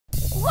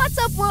What's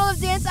up, World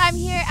of Dance? I'm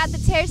here at the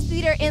Terrace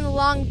Theater in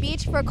Long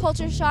Beach for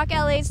Culture Shock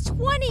LA's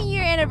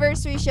 20-year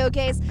anniversary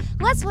showcase.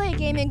 Let's play a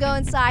game and go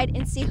inside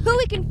and see who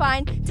we can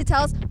find to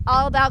tell us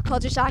all about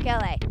Culture Shock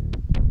LA.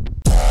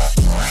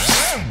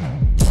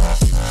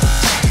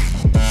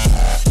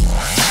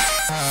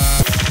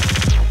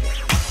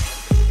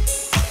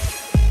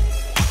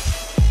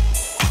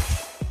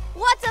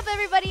 What's up,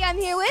 everybody? I'm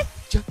here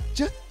with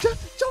Jolie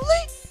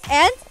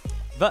and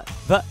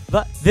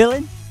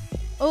Villain.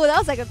 Oh, that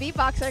was like a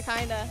beatboxer,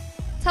 kinda.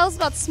 Tell us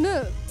about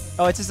Smooth.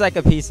 Oh, it's just like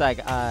a piece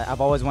like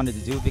I've always wanted to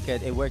do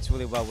because it works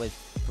really well with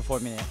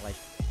performing it like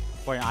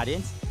for an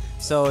audience.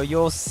 So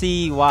you'll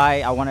see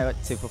why I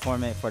wanted to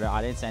perform it for the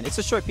audience, and it's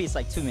a short piece,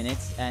 like 2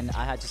 minutes. And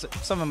I had just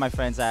some of my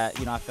friends that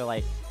I feel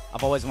like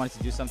I've always wanted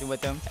to do something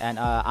with them. And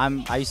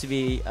I used to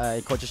be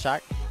in Culture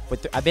Shock.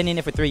 I've been in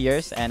it for 3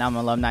 years, and I'm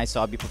an alumni,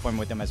 so I'll be performing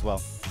with them as well.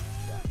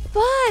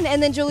 Fun.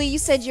 And then Julie, you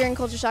said you're in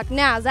Culture Shock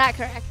now. Is that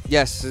correct?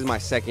 Yes, this is my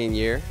second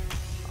year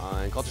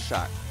in Culture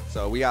Shock.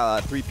 So we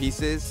got 3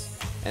 pieces,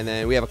 and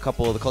then we have a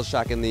couple of the Culture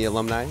Shock and the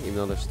alumni, even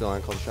though they're still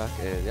on Culture Shock.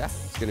 And yeah,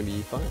 it's gonna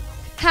be fun.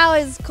 How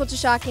has Culture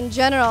Shock in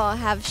general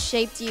have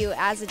shaped you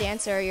as a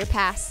dancer or your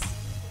past?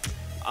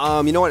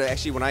 You know what?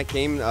 Actually, when I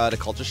came to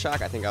Culture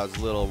Shock, I think I was a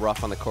little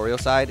rough on the choreo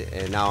side,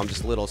 and now I'm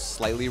just a little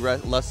slightly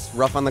less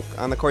rough on the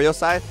choreo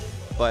side.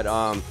 But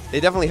they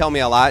definitely helped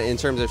me a lot in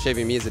terms of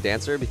shaping me as a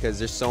dancer, because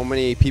there's so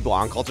many people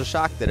on Culture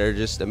Shock that are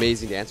just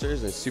amazing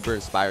dancers and super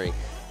inspiring.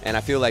 And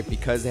I feel like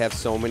because they have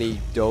so many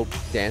dope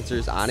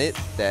dancers on it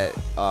that,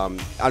 I don't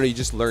know, you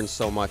just learn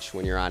so much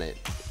when you're on it.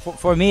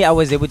 For me, I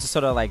was able to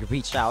sort of like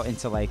reach out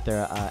into like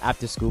their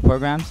after school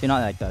programs,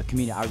 like the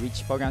community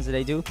outreach programs that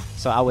they do.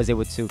 So I was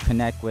able to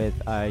connect with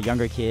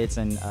younger kids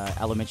in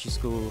elementary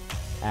school,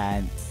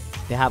 and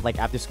they have like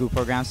after school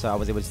programs. So I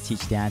was able to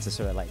teach dance and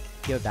sort of like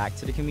give back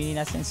to the community in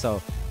that sense.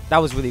 So that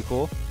was really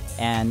cool.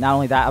 And not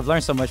only that, I've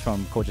learned so much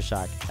from Culture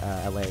Shock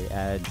LA,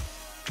 and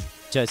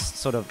just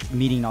sort of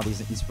meeting all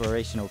these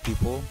inspirational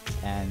people.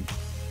 And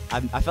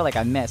I felt like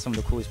I met some of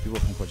the coolest people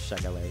from Culture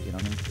Shock LA, you know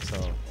what I mean?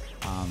 So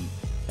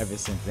ever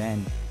since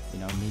then,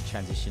 me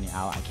transitioning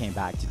out, I came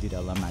back to do the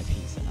alumni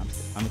piece, and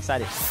I'm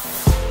excited.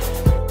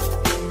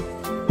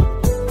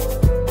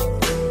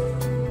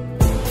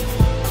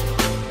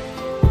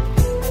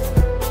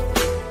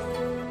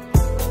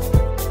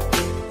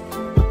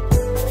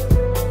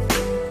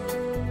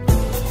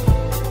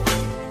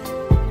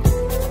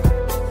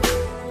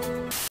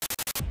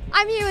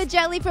 I'm here with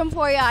Jet Li from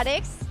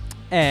Poriotics.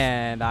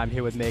 And I'm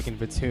here with Megan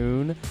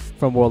Batoon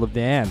from World of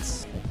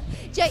Dance.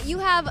 Jet, you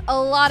have a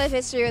lot of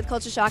history with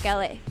Culture Shock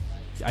LA.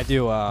 I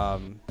do. It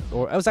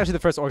was actually the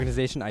first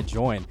organization I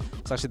joined.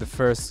 It's actually the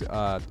first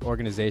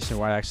organization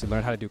where I actually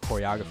learned how to do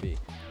choreography.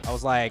 I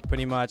was like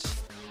pretty much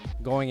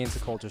going into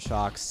Culture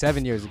Shock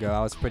 7 years ago.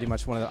 I was pretty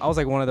much one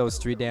of those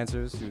street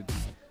dancers who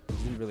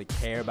didn't really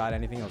care about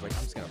anything. I was like,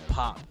 I'm just gonna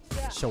pop,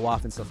 show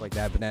off and stuff like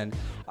that. But then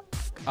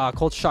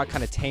Culture Shock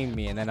kind of tamed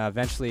me, and then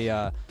eventually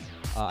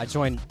I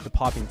joined the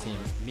popping team.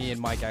 Me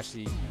and Mike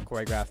actually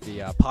choreographed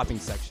the popping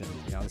section.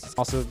 This is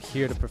also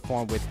here to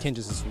perform with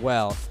Kinjaz as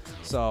well.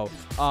 So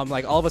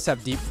like all of us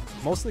have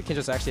most of the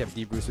Kinjaz actually have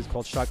deep roots with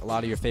Culture Shock. A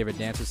lot of your favorite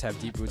dancers have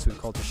deep roots with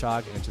Culture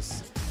Shock, and it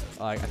just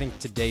I think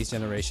today's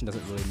generation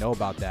doesn't really know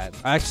about that.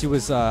 I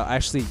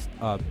actually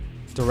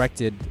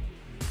directed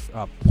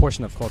a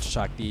portion of Culture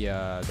Shock,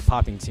 the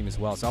popping team as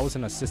well. So I was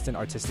an assistant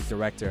artistic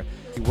director.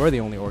 We were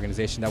the only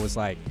organization that was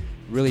like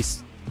really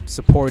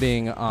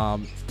supporting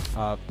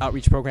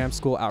outreach programs,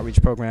 school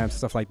outreach programs,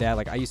 stuff like that.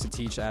 Like I used to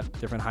teach at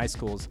different high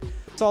schools,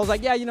 so I was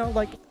like, yeah,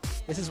 like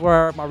this is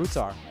where my roots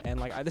are,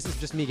 and like this is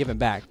just me giving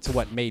back to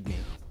what made me.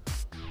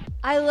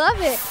 I love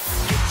it.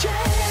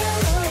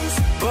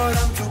 But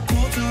I'm too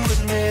cool to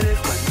admit it.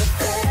 When the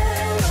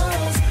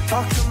fellas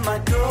talk to my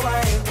girl, I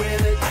ain't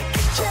with it. I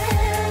get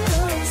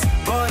jealous,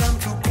 but I'm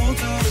too cool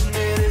to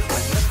admit it.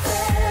 When the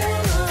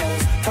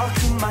fellas talk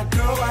to my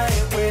girl, I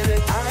ain't with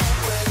it. I ain't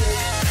with it.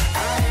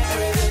 I ain't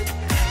with it.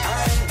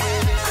 I ain't with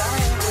it. I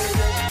ain't with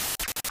it.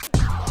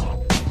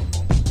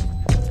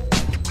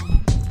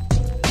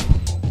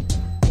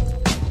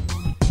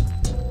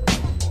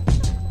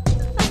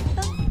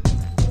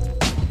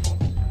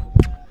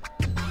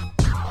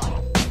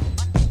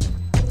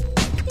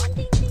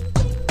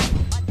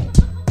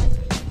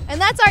 And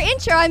that's our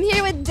intro. I'm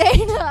here with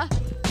Dana.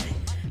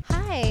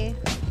 Hi.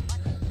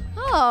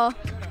 Oh,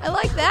 I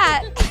like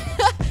that.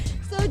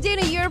 So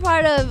Dana, you're a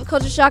part of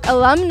Culture Shock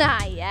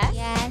alumni, yes?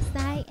 Yes,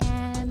 I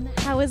am.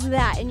 How was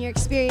that in your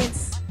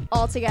experience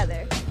all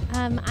together?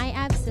 I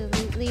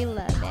absolutely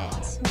love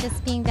it.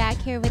 Just being back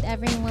here with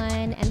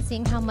everyone and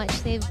seeing how much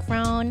they've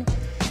grown,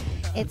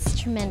 it's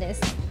tremendous.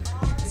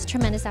 It's a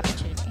tremendous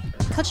opportunity.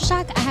 Culture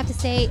Shock, I have to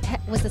say,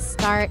 was the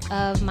start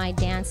of my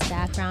dance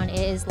background. It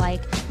is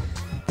like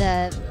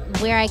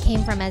where I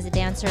came from as a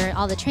dancer.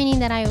 All the training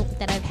that I've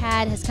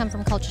had has come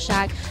from Culture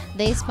Shock.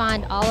 They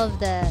spawned all of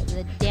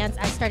the dance.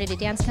 I started a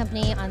dance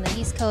company on the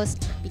East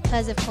Coast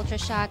because of Culture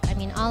Shock. I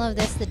mean, all of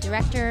this, the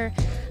director,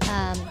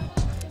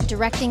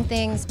 directing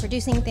things,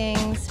 producing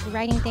things,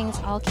 writing things,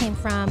 all came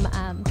from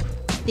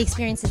the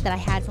experiences that I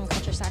had from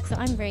Culture Culture Shock, so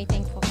I'm very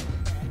thankful.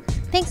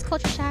 Thanks,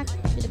 Culture Shock.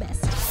 You're the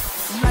best.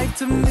 Life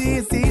to me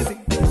is easy.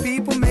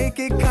 People make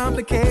it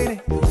complicated.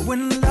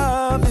 When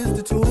love is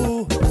the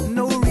tool,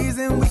 no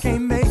reason we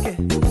can't make it.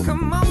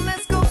 Come on,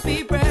 let's go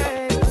be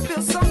brave.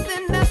 Feel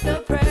something at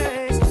the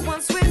praise.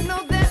 Once we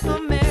know that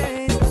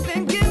amazed,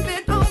 then give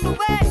it all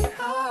away.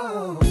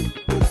 Oh.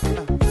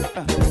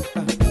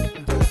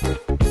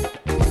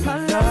 My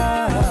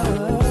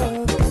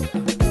love.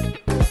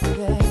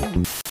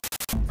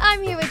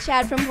 I'm here with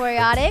Chad from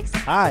Choreotics.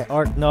 Hi,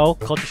 or no,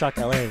 Culture Shock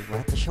LA. We're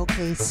at the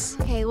showcase.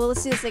 Okay, well,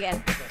 let's do this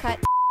again. Cut.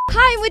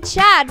 Hi, I'm with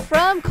Chad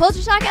from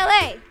Culture Shock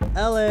LA.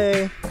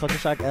 LA, Culture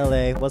Shock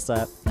LA. What's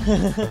up?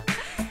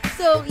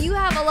 So you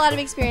have a lot of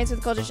experience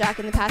with Culture Shock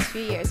in the past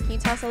few years. Can you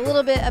tell us a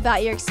little bit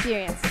about your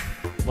experience?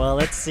 Well,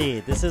 let's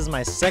see. This is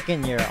my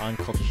second year on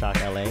Culture Shock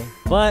LA,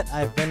 but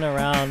I've been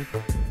around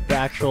the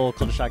actual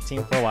Culture Shock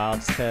team for a while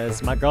just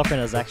because my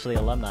girlfriend is actually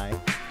alumni.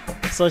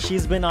 So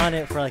she's been on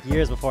it for like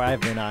years before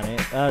I've been on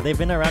it. They've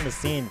been around the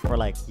scene for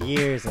like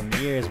years and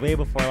years, way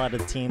before a lot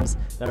of the teams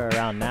that are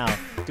around now.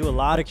 Do a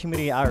lot of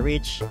community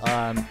outreach.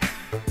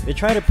 They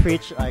try to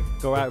preach, like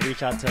go out,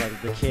 reach out to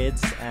like the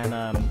kids and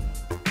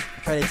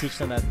try to teach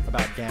them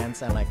about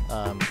dance and like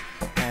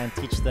and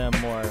teach them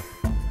more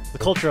the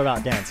culture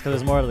about dance, because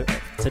there's more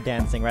to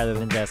dancing rather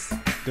than just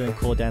doing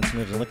cool dance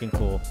moves and looking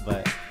cool.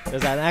 But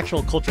there's an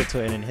actual culture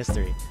to it in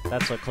history.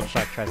 That's what Culture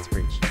Shock tries to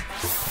preach.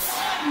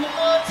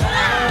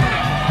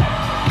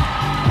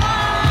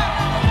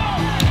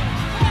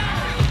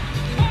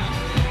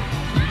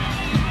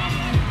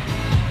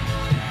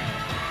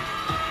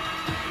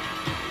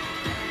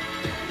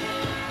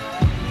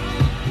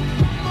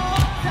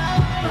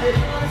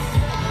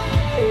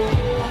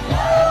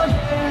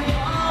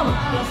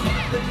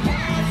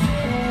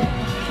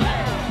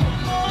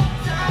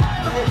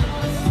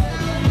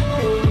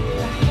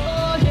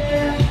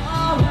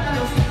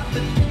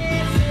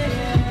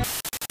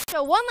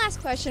 So one last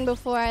question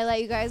before I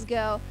let you guys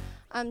go.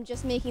 I'm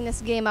just making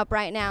this game up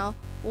right now.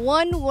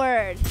 One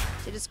word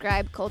to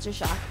describe Culture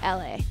Shock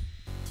LA.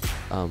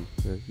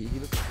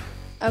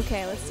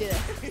 Okay, let's do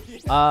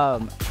this.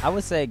 I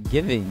would say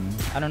giving.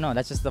 I don't know.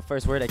 That's just the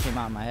first word that came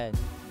out in my head.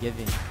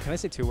 Giving. Can I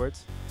say 2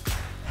 words?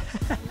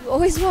 You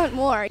always want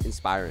more.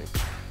 Inspiring.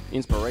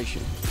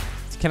 Inspiration.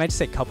 Can I just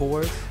say couple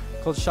words?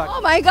 Culture Shock.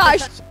 Oh my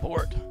gosh.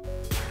 Support.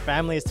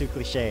 Family is too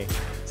cliche,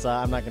 so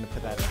I'm not going to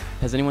put that in.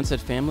 Has anyone said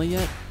family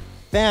yet?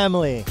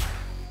 Family.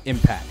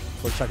 Impact.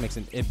 Culture Shock makes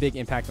a big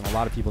impact on a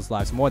lot of people's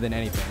lives, more than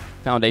anything.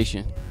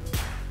 Foundation.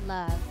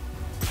 Love.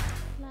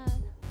 Love.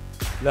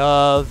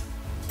 Love.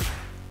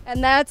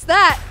 And that's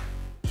that.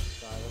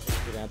 Sorry, that's not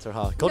a good answer,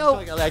 huh? Culture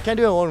No. Shock LA. I can't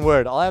do it in one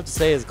word. All I have to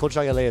say is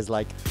Culture Shock LA is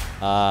like,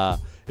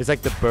 it's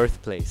like the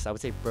birthplace. I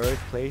would say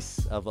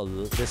birthplace of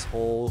this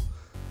whole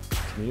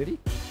community.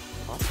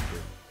 Possibly.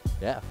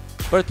 Yeah.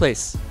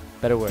 Birthplace.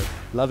 Better word.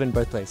 Love and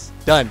birthplace.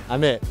 Done.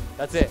 I'm it.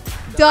 That's it.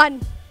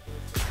 Done.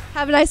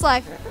 Have a nice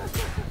life.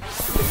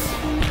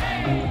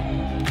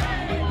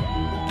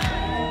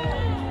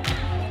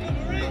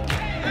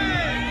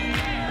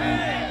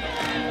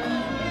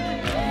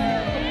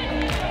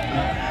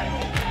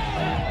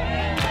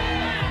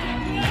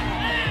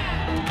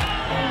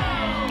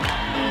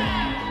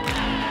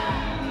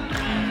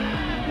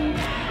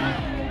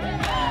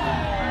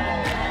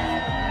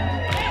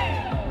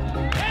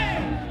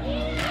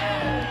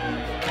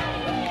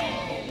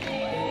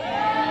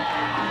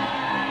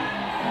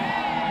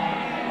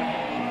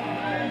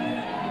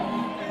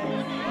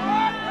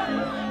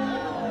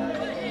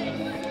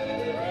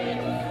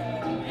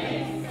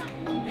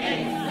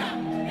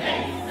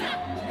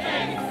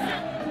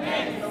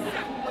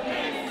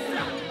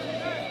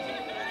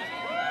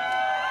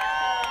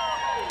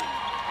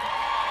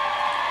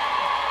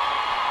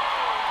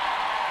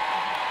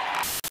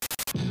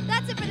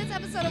 That's it for this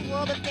episode of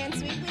World of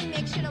Dance Weekly.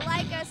 Make sure to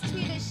like us,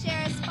 tweet us,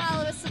 share us,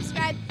 follow us,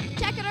 subscribe.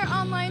 Check out our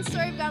online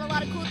store. We've got a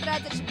lot of cool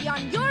threads that should be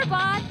on your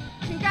bod.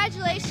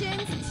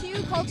 Congratulations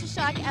to Culture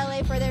Shock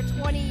LA for their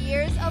 20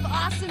 years of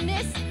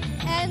awesomeness.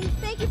 And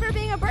thank you for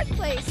being a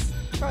birthplace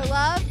for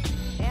love,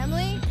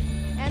 family,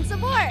 and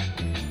support.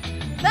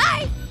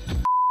 Bye!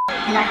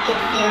 Lock it,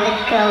 feel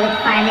it, curl it,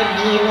 find it,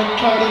 view it,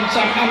 code it,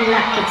 jump and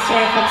lock it,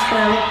 surf it,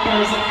 scroll it,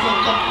 pose it,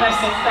 click it,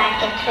 force it, crack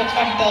it, twitch,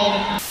 update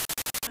it.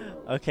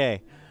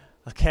 Okay.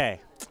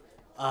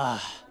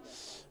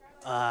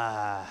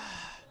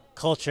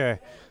 Culture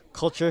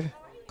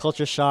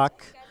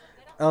Shock,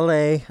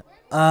 LA,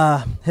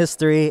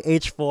 history,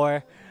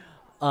 H4,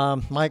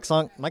 Mike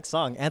Song,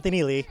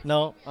 Anthony Lee,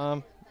 no,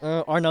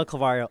 Arnel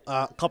Clavario,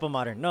 Copa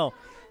Modern, no,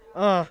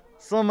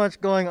 so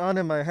much going on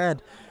in my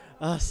head.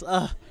 This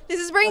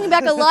is bringing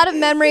back a lot of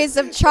memories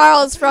of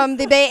Charles from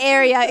the Bay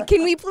Area.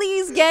 Can we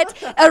please get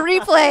a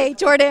replay,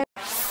 Jordan?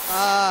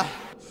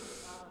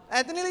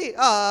 Anthony Lee,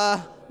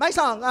 Mike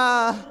Song,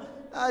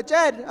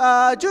 Jed,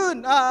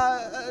 June,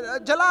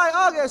 July,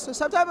 August,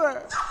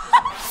 September.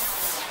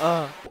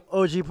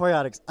 OG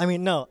Choreotics. I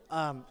mean, no.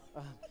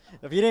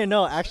 If you didn't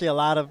know, actually a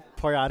lot of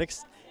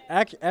Choreotics,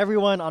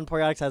 everyone on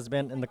Choreotics has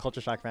been in the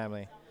Culture Shock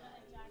family.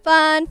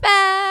 Fun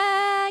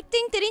fact!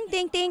 Ding ding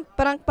ding ding.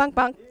 Bang bang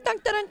bang. Dang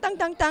dang dang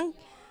dang dang.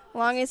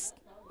 Longest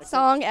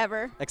song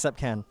ever. Except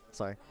Ken.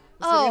 Sorry.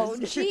 Oh,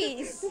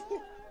 jeez.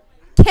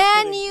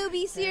 Can you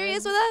be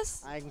serious with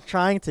us? I'm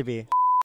trying to be.